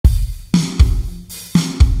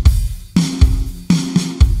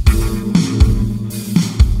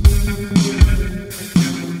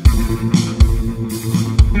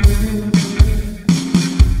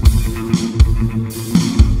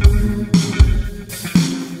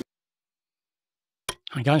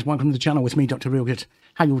Hi guys, welcome to the channel with me, Dr. Realgood.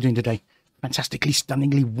 How you all doing today? Fantastically,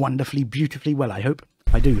 stunningly, wonderfully, beautifully well, I hope.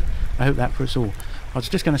 I do. I hope that for us all. I was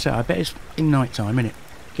just going to say, I bet it's in night time, innit?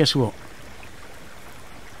 Guess what?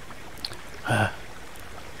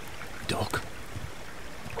 Doc.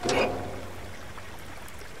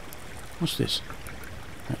 What's this?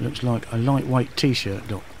 That looks like a lightweight t-shirt,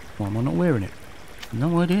 Doc. Why am I not wearing it?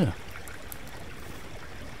 No idea.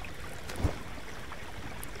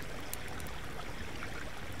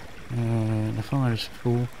 The fire is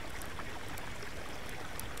full.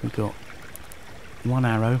 We've got one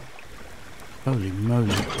arrow. Holy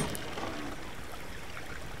moly.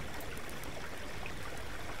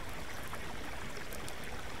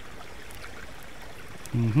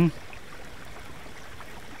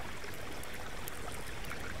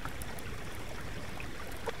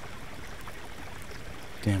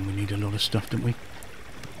 Damn, we need a lot of stuff, don't we?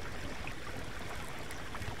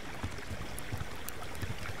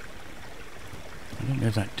 I don't know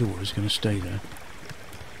if that door is going to stay there.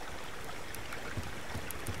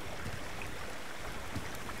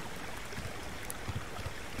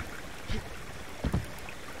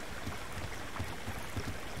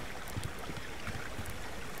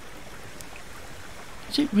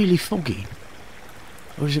 Is it really foggy?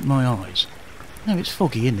 Or is it my eyes? No, it's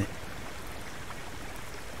foggy, isn't it?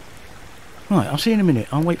 Right, I'll see you in a minute.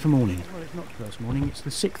 I'll wait for morning. Well, it's not the first morning, it's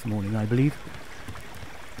the 6th morning, I believe.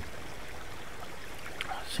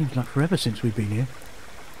 Seems like forever since we've been here.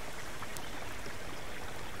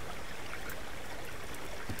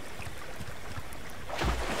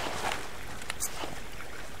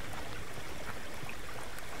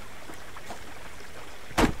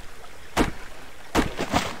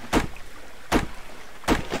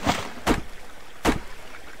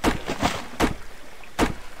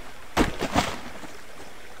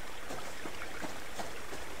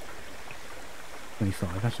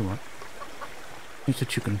 That's alright. It's a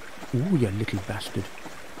chicken. Ooh, you little bastard.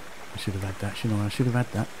 I should have had that, shouldn't I? I should have had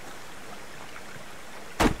that.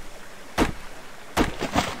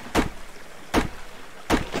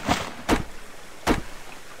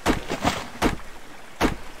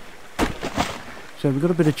 So we've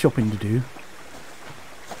got a bit of chopping to do.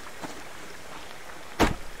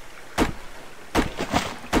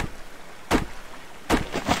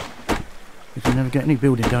 If we never get any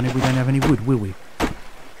building done, if we don't have any wood, will we?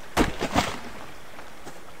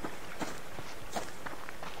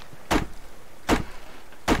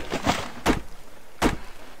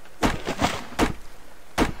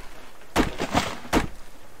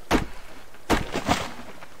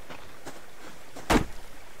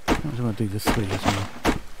 Might as well do the 3 as well.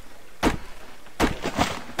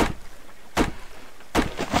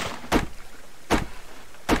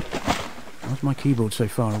 Why's my keyboard so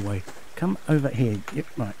far away? Come over here. Yep,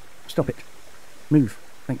 right. Stop it. Move.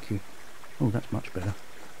 Thank you. Oh, that's much better.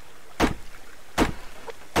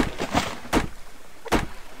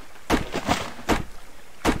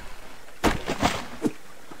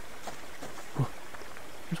 Oh,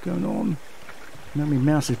 what's going on? Now my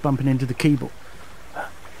mouse is bumping into the keyboard.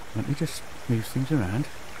 Let me just move things around.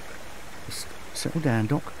 Just settle down,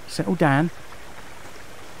 Doc. Settle down.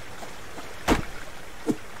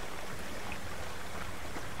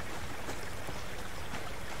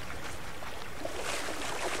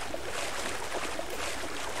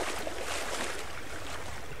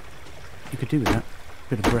 You could do with that.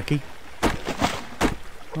 Bit of brekkie.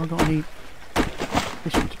 Have I got any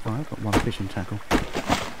fishing? Oh, I've got one fishing tackle.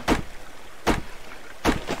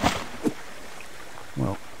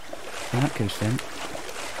 Well, in that case then,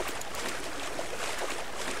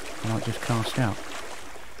 I might just cast out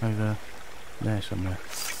over there somewhere.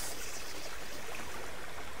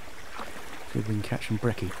 See if we can catch some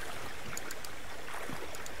brekkie.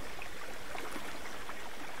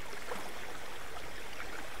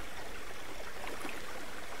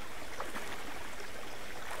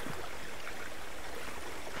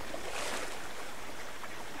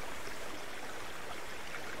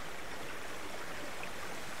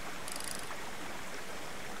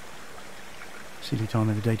 Silly time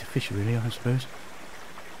of the day to fish, really, I suppose.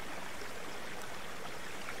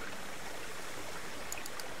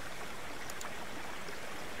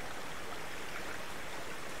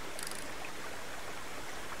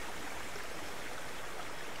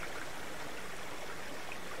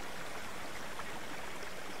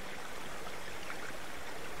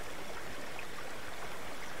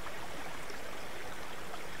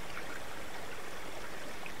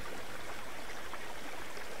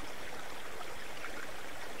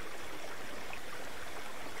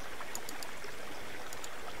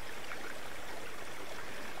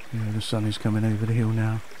 Yeah, the sun is coming over the hill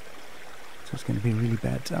now. So it's going to be a really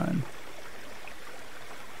bad time.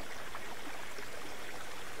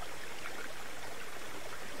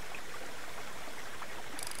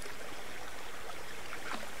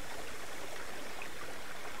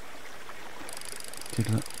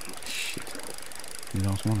 Look. Shit. The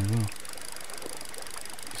last one as well.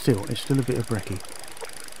 Still, it's still a bit of brekkie.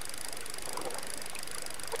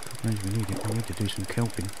 God knows we need it. We need to do some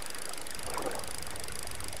kelping.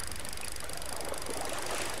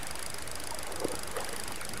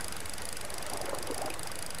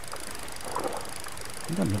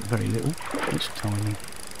 It doesn't look very little. It's tiny.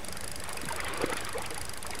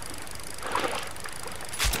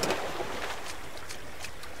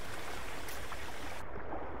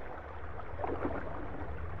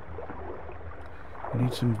 I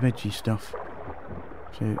need some veggie stuff,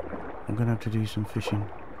 so I'm going to have to do some fishing,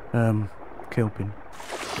 kelping.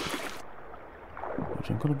 Which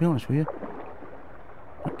I've got to be honest with you,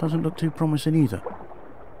 that doesn't look too promising either.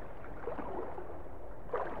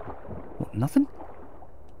 What, nothing?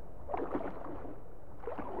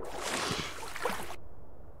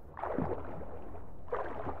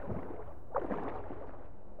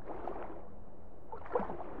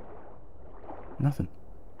 Nothing.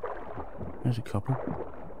 There's a couple.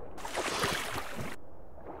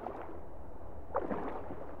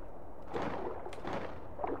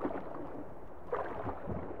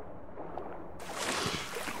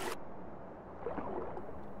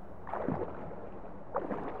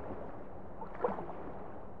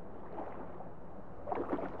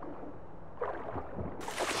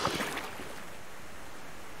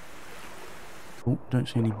 Oh, don't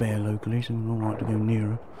see any bear locally, so I'm not right to go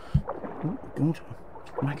nearer. Oh, God.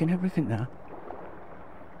 Making everything now.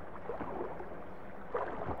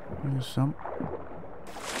 There's some.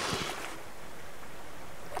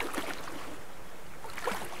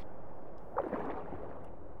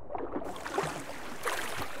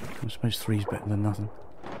 I suppose three's better than nothing.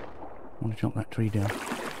 I want to chop that tree down.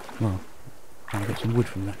 Well, try and get some wood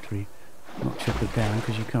from that tree. Not chop it down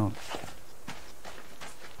because you can't.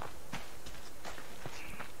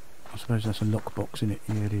 I suppose that's a lockbox, isn't it?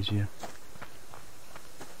 Yeah, it is, yeah.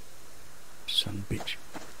 Son bitch.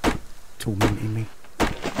 Tormenting me.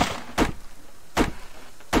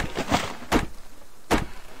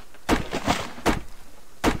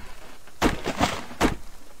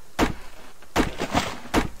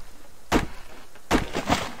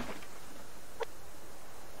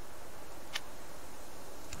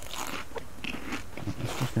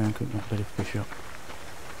 Let's just go and cook that bit of fish up.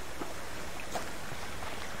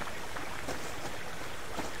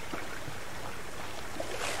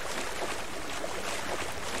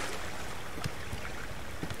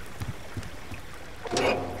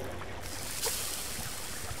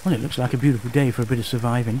 Well, it looks like a beautiful day for a bit of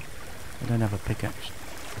surviving. I don't have a pickaxe.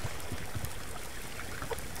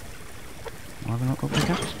 Why have I not got a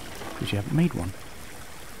pickaxe? Because you haven't made one.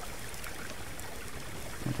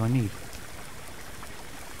 What do I need?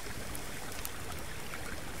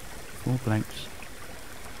 4 blanks.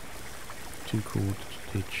 2 cord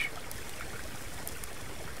stitch.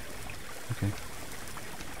 Okay.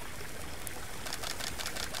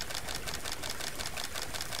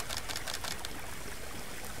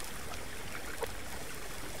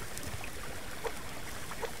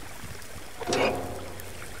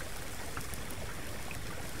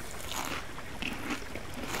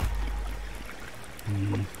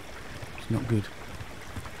 It's not good.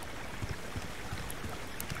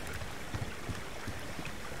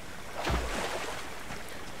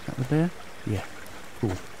 Is that the bear? Yeah. Cool.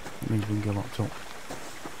 That means we can go up top.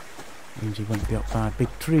 Means he won't be up by a big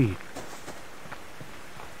tree.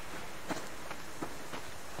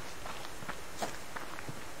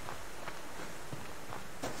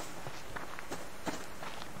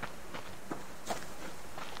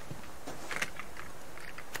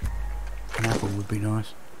 An apple would be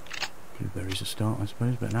nice. Blueberries a start, I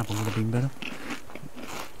suppose, but an apple would have been better.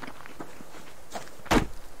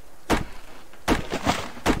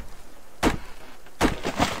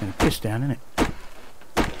 It's going to piss down, isn't it?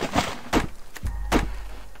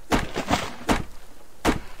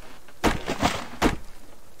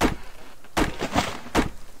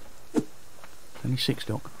 Only 6,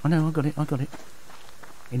 Doc. I know, I got it.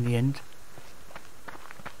 In the end.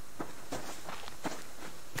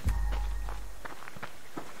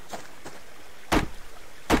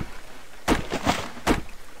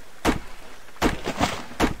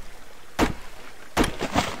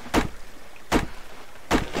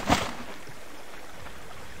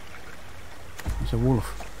 It's a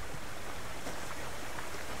wolf.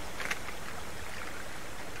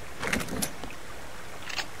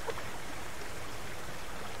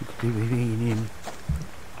 do with eating him.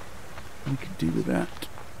 We could do with that.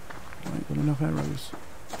 I ain't got enough arrows.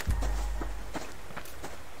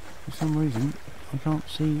 For some reason, I can't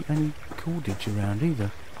see any cordage around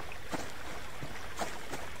either.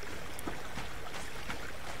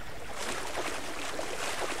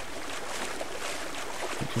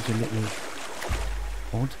 Which is a little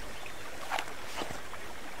odd.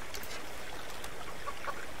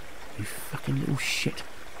 You fucking little shit.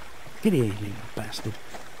 Get here, you little bastard.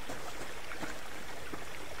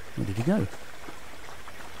 Where did he go?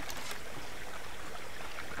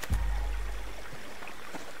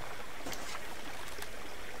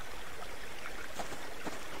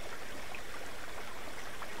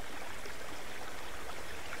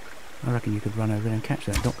 I reckon you could run over there and catch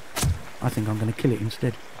that, Doc. I think I'm going to kill it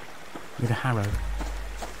instead. With a harrow.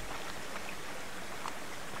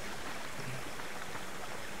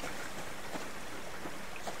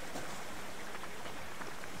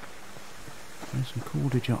 There's some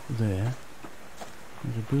cordage up there.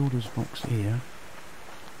 There's a builder's box here.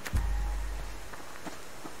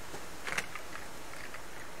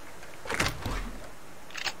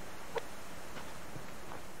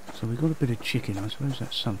 So we've got a bit of chicken, I suppose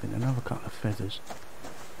that's something. Another couple of feathers.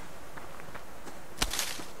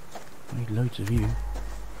 I need loads of you.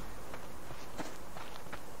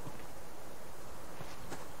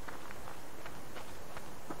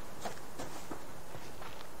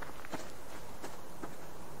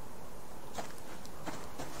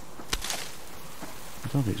 I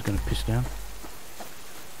thought it was going to piss down.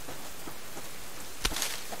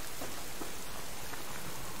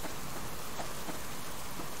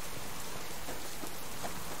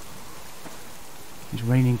 It's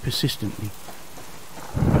raining persistently.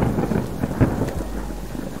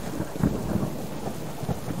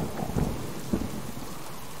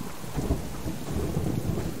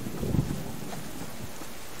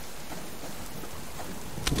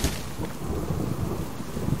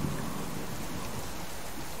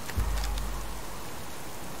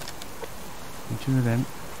 Two of them,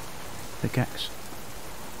 pickaxe.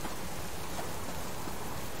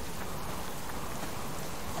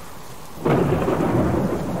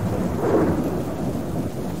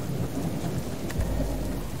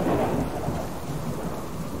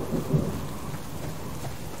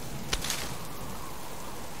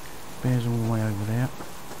 Bears all the way over there.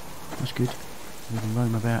 That's good. We can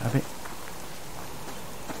roam about a bit.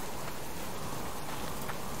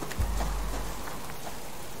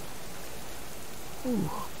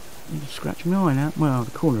 Ooh, you can scratch my eye now. Well,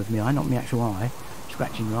 the corner of my eye, not my actual eye.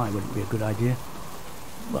 Scratching your eye wouldn't be a good idea.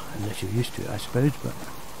 Well, unless you're used to it, I suppose, but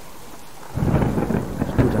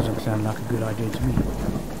it still doesn't sound like a good idea to me.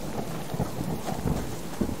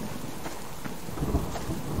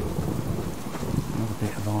 Another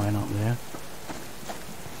bit of iron up there.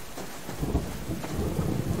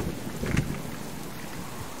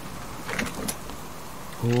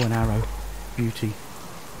 Oh, an arrow. Beauty.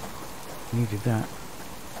 Needed that.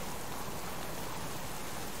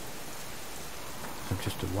 So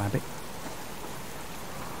just a wabbit.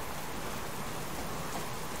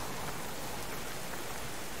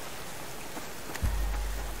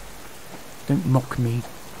 Don't mock me.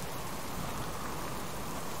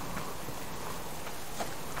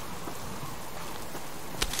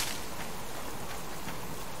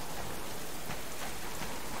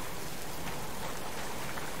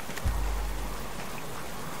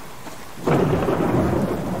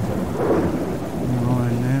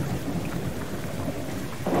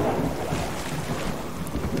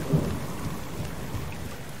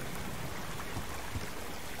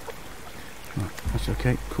 That's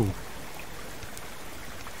okay, cool.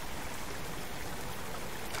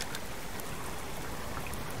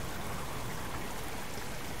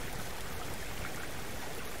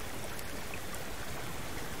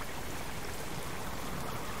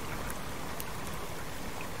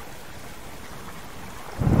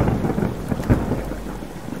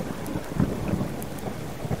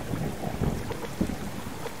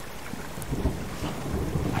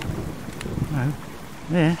 No,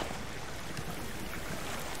 there.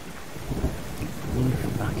 You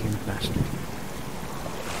fucking bastard.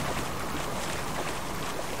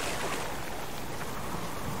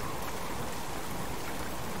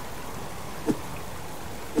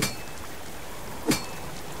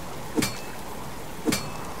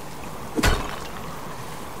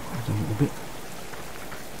 There's a little bit.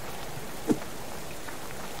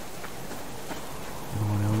 I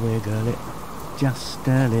want to wiggle it just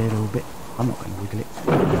a little bit. I'm not going to wiggle it. I'm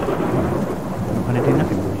not going to do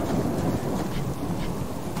nothing with it.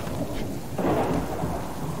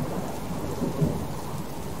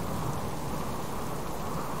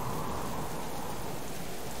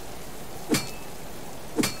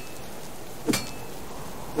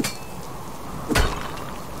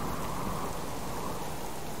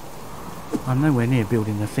 I'm nowhere near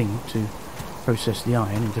building the thing to process the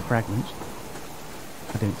iron into fragments.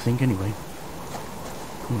 I don't think, anyway.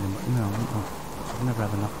 No, I'll never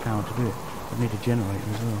have enough power to do it. I need a generator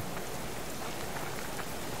as well.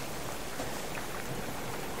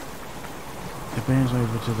 The bear's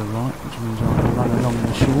over to the right, which means I can run along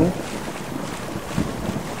the shore.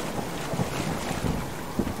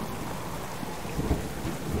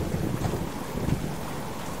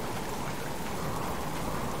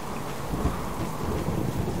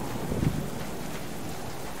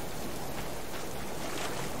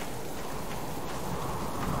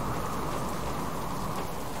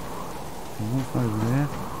 Walk over there.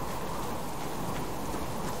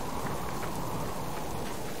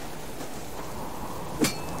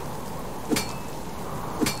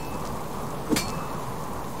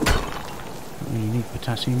 Don't really need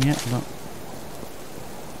potassium yet, but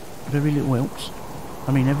very little helps.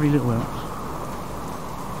 I mean, every little helps.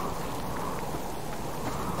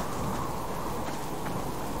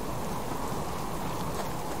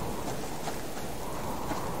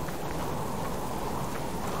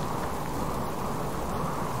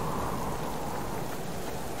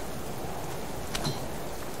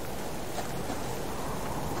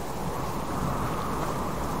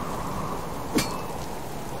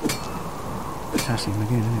 Potassium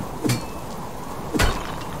again, isn't it?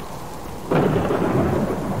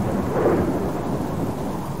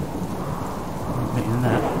 Not getting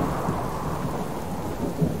that.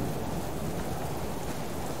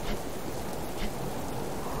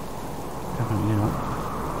 Definitely not.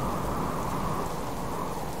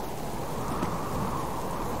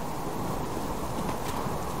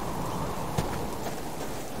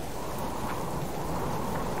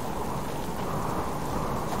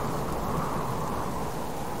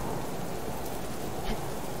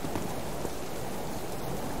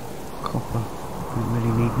 Copper. Don't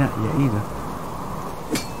really need that yet either.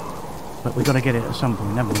 But we've got to get it at some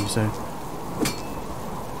point, haven't we? So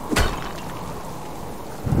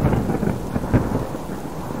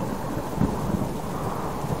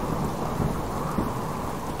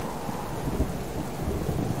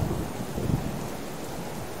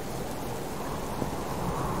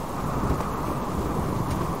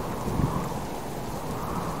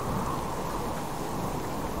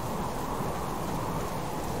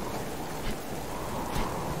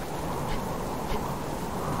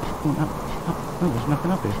oh, up. Oh, there's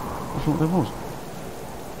nothing up here. I thought there was.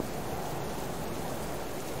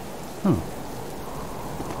 Oh.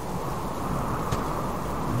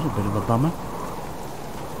 That's a bit of a bummer.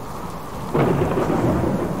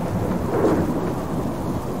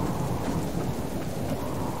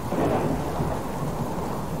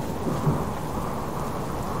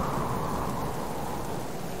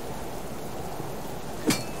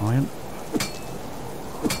 Iron.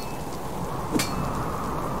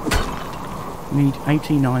 Need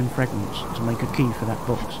 89 fragments to make a key for that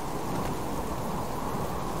box.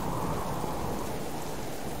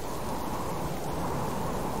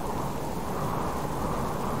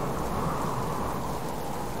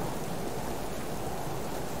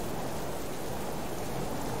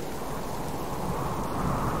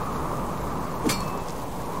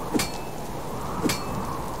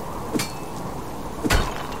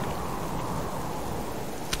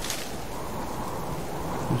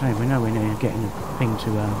 We're nowhere near getting the thing to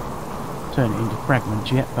turn it into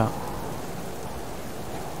fragments yet, but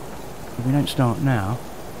if we don't start now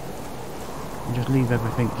and just leave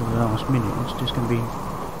everything to the last minute, it's just going to be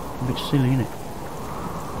a bit silly, isn't it?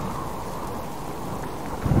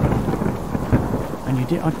 And you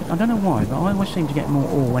did, I don't know why, but I always seem to get more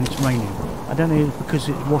ore when it's raining. I don't know if it's because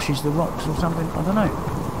it washes the rocks or something, I don't know.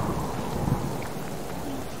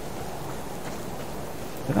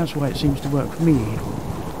 But that's why it seems to work for me.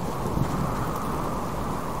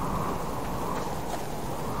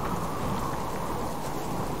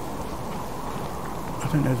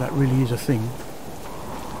 I don't know if that really is a thing.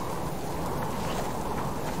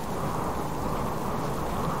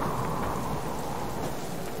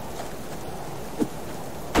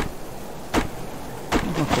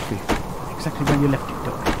 Here's my coffee. Exactly where you left it,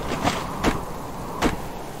 Doc.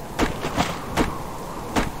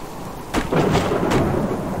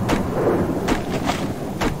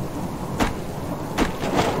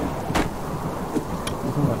 I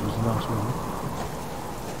thought that was the last one.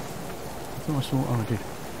 I saw, oh I did.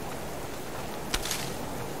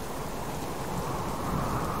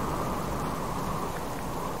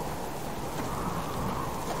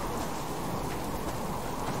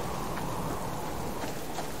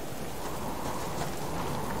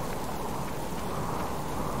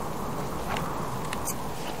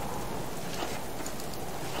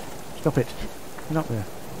 Stop it. Get up there.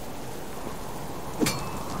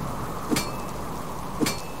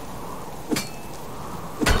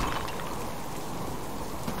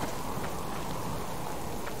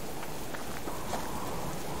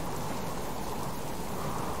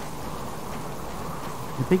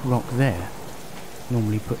 The big rock there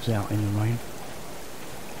normally puts out in the rain.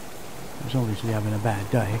 It's obviously having a bad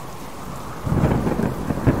day.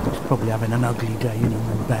 It's probably having an ugly day, you know,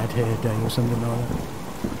 a bad hair day or something like that.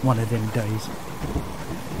 One of them days.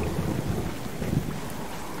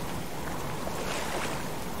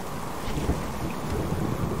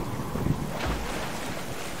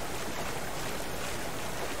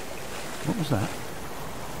 What was that?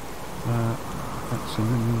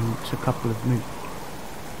 It's a couple of minutes.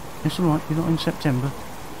 It's alright, you're not in September.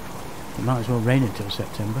 It might as well rain until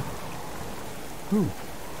September. Ooh,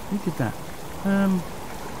 who did that?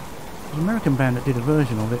 There's an American band that did a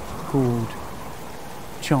version of it called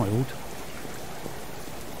Child.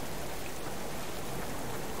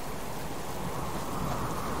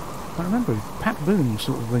 I remember Pat Boone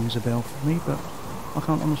sort of rings a bell for me, but I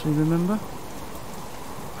can't honestly remember.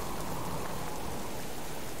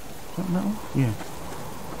 Is that metal? Yeah.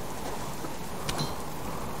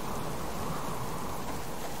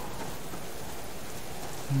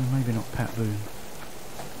 Maybe not Pat Boone.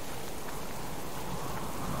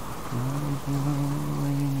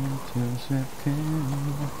 Till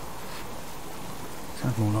September.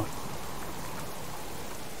 Sounds more like.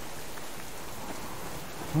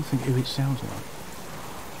 I don't think who it sounds like.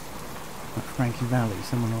 Like Frankie Valli,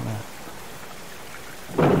 someone like that.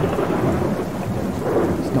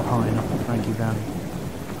 It's not high enough for Frankie Valli.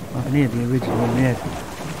 I can hear the original in my head.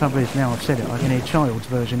 The trouble is, now I've said it, I can hear Child's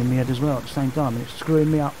version in my head as well at the same time, and it's screwing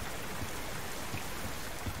me up.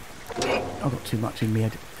 I've got too much in my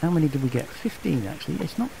head. How many did we get? 15 actually.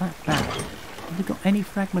 It's not that bad. Have we got any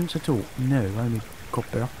fragments at all? No, only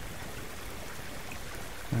copper.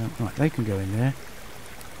 Right, they can go in there.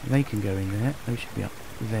 They can go in there. They should be up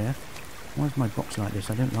there. Why is my box like this?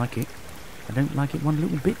 I don't like it. I don't like it one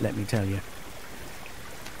little bit, let me tell you.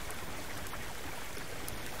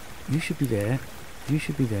 You should be there. You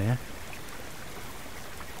should be there.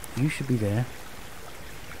 You should be there.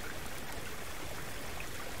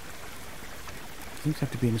 Things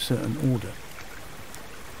have to be in a certain order.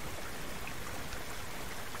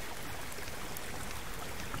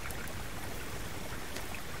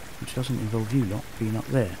 Which doesn't involve you lot being up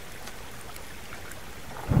there.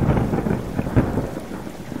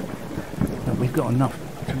 But we've got enough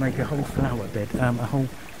to make a whole flower bed. A whole...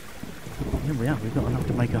 Here we are, we've got enough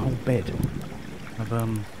to make a whole bed of,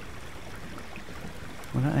 well,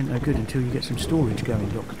 that ain't no good until you get some storage going,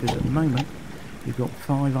 Doc, because at the moment you've got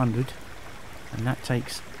 500, and that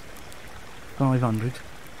takes 500.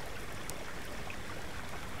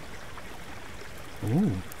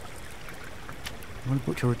 Ooh. I want to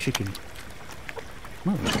butcher a chicken.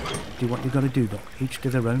 Well, do what you've got to do, Doc. Each to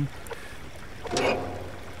their own.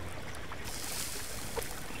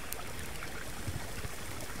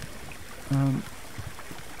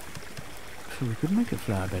 So we could make a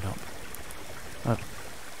flower bed up.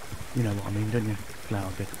 You know what I mean, don't you?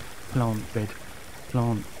 Flower bed. Plant bed.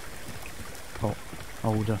 Plant pot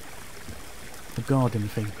holder. A garden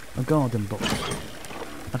thing. A garden box.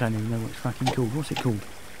 I don't even know what it's fucking called. What's it called?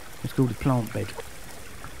 It's called a plant bed.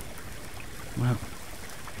 Wow.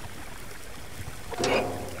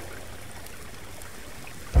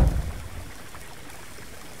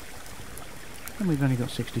 And we've only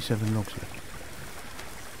got 67 logs left.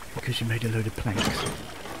 Because you made a load of planks.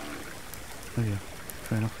 Oh yeah,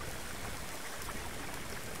 fair enough.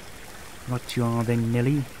 Right you are then,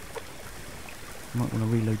 Nelly. Might want to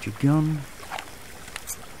reload your gun.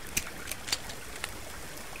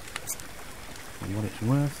 And what it's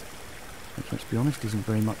worth, which, let's be honest, isn't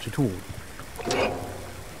very much at all.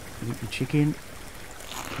 Eat the chicken.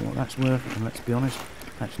 What that's worth, and let's be honest,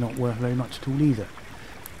 that's not worth very much at all either.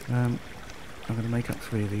 I'm going to make up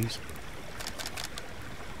 3 of these.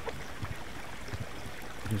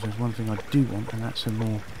 Because there's one thing I do want, and that's some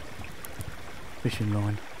more fishing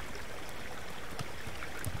line.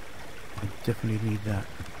 I definitely need that.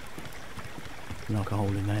 Like a hole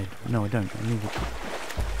in the head. No, I don't. I need it.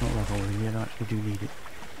 Not like a hole in the head, I actually do need it.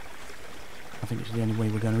 I think it's the only way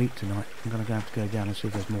we're going to eat tonight. I'm going to have to go down and see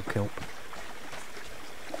if there's more kelp.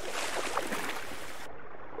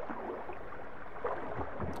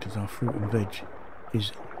 Because our fruit and veg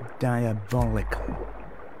is diabolical.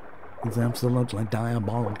 It's absolutely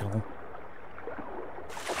diabolical.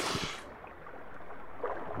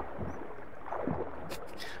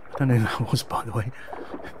 I don't know who that was, by the way.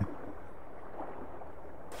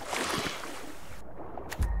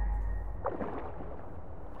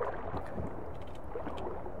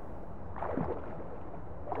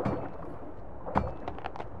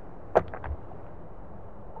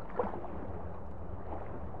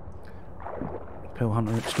 Pearl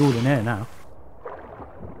hunter extraordinaire now.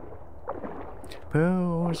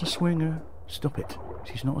 Pearl is a swinger. Stop it.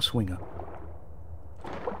 She's not a swinger.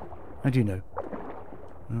 How do you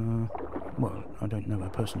know? Well, I don't know her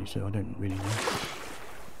personally, so I don't really know.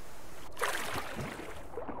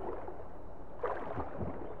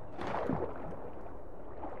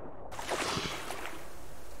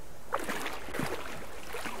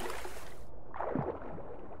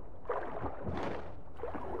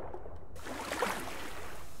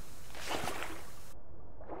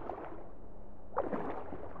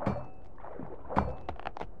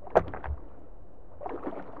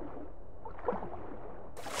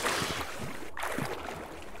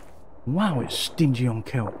 Wow, it's stingy on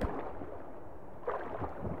kelp.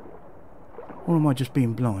 Or am I just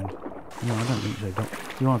being blind? No, I don't think so, Doc.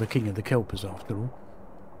 You are the king of the kelpers, after all.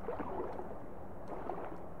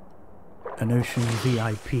 An ocean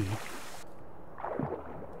VIP.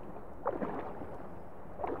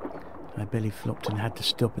 I belly flopped and had to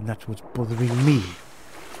stop, and that's what's bothering me.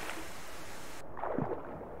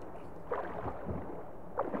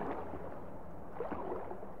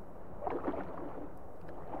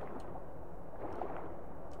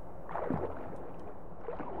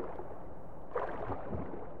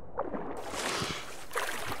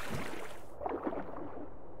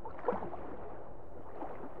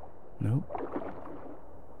 Nope.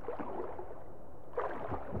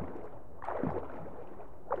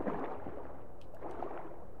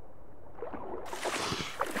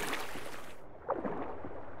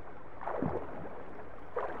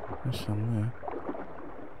 There's some there.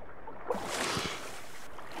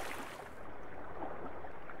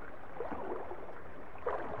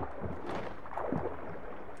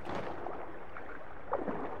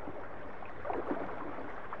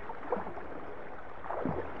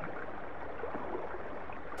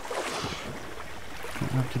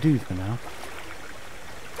 Have to do for now.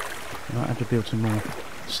 I might have to build some more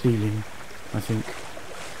steeling, I think.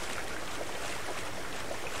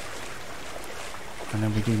 And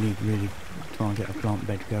then we do need to really try and get a plant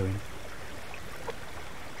bed going.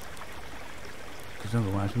 Because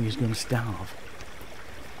otherwise we're just going to starve.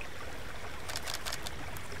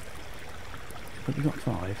 But we got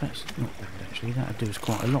 5, that's not bad actually, that'd do us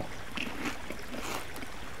quite a lot.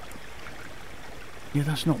 Yeah,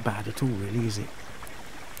 that's not bad at all really, is it?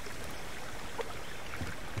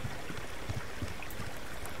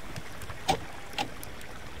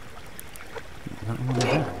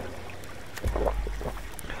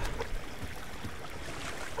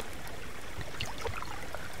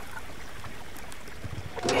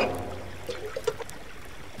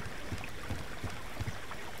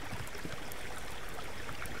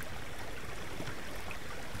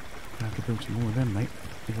 Build some more of them, mate,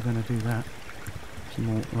 if we're going to do that. Some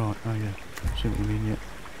more, right, oh yeah, see what you mean, yeah.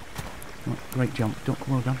 Right, great jump, Doc,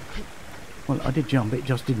 well done. Well, I did jump, it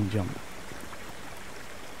just didn't jump.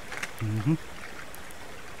 Oh,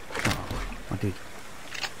 I did.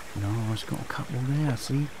 Nice, got a couple there,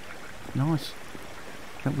 see? Nice.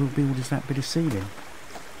 That will build us that bit of ceiling.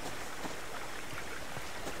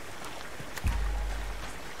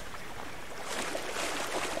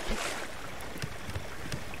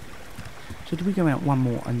 So do we go out one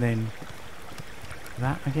more and then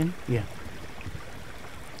that again? Yeah.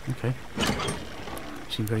 Okay. You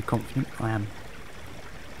seem very confident. I am.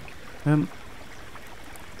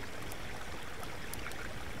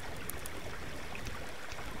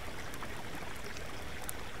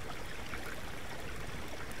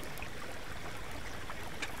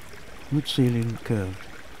 Wood ceiling curved.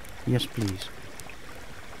 Yes, please.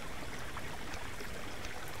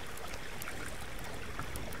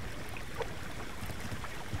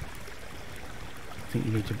 I think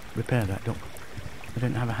you need to repair that, Doc. I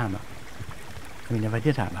don't have a hammer. I mean, if I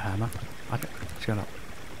did have a hammer, I'd... Shut up.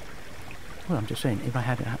 Well, I'm just saying, if I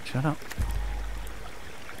had it... Shut up.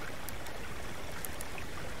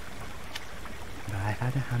 If I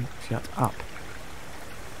had a hammer... Shut up.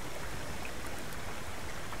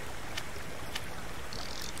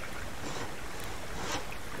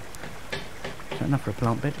 Is that enough for a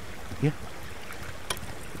plant bed? Yeah.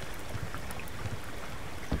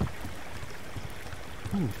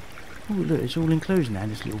 Oh, look, it's all enclosed now,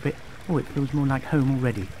 this little bit. Oh, it feels more like home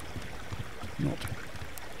already. Not.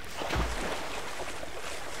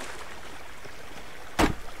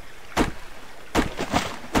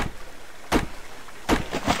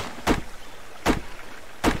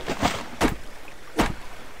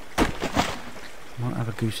 Might have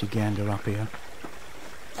a goosey gander up here.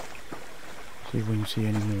 See if we can see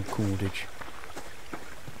any more cordage.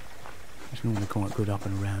 It's normally quite good up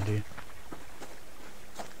and around here.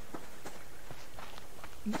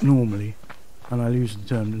 Normally, and I use the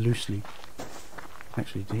term loosely.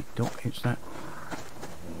 Actually, Doc, it's that.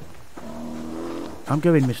 I'm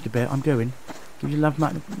going, Mr. Bear, I'm going. Give you love,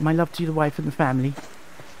 my love to the wife and the family.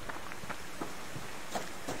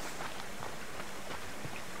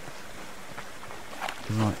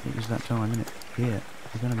 Right, it is that time, isn't it? Yeah,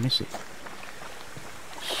 we're going to miss it.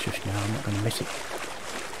 Shush now, I'm not going to miss it.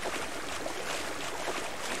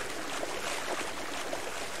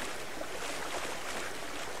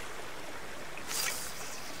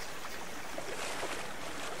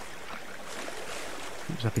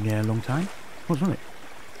 It was up in the air a long time. Wasn't it?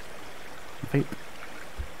 Beep.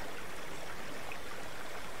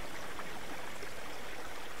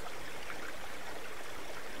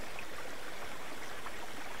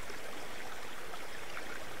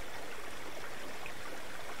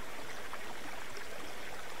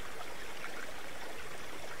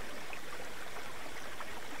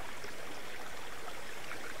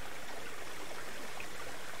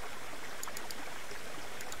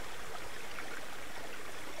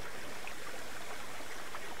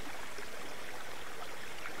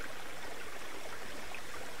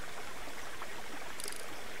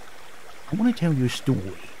 I want to tell you a story.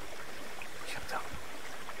 Shut up.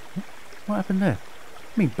 What happened there?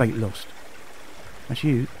 I mean bait lost. That's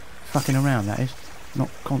you fucking around, that is. Not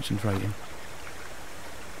concentrating.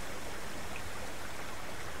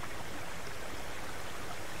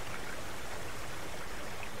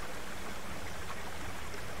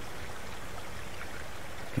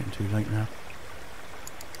 Getting too late now.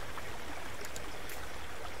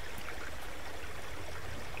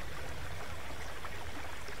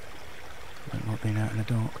 Don't like being out in the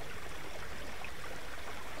dark.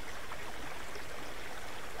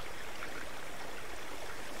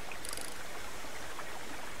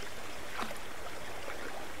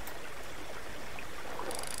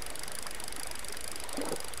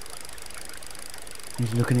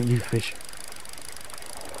 He's looking at you, fish.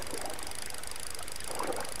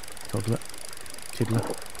 Toddler. Tiddler.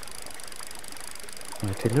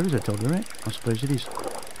 Well, a tiddler is a toddler, eh? I suppose it is.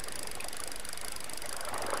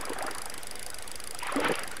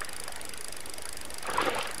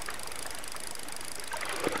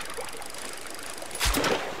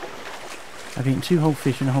 I've eaten 2 whole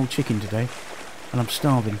fish and a whole chicken today, and I'm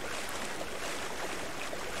starving.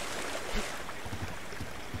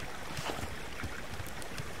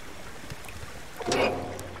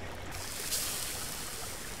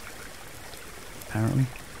 Apparently.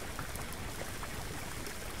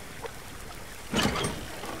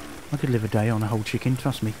 I could live a day on a whole chicken,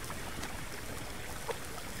 trust me.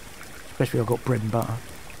 Especially I've got bread and butter.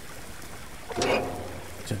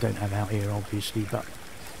 Which I don't have out here, obviously, but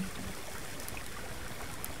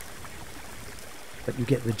you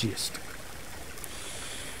get the gist.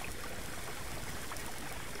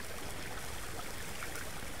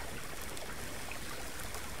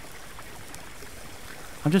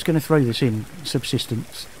 I'm just going to throw this in,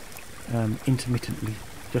 Subsistence, intermittently,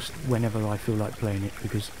 just whenever I feel like playing it,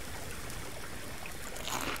 because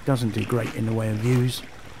it doesn't do great in the way of views.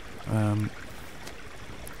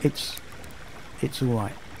 It's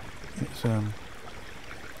alright.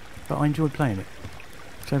 But I enjoy playing it.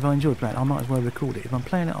 So if I enjoy playing it, I might as well record it. If I'm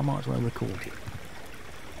playing it, I might as well record it.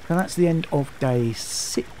 So that's the end of day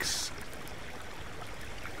 6.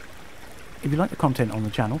 If you like the content on the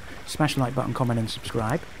channel, smash the like button, comment and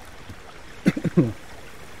subscribe.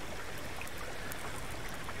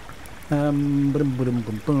 I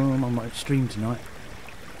might stream tonight,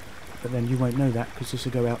 but then you won't know that because this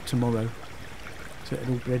will go out tomorrow, so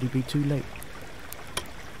it'll already be too late.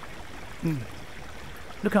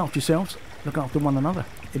 Look after yourselves, look after one another.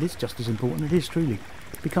 It is just as important, it is truly.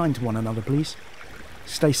 Be kind to one another, please.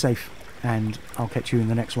 Stay safe, and I'll catch you in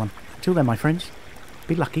the next one. Till then, my friends,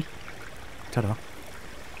 be lucky. Ta-da.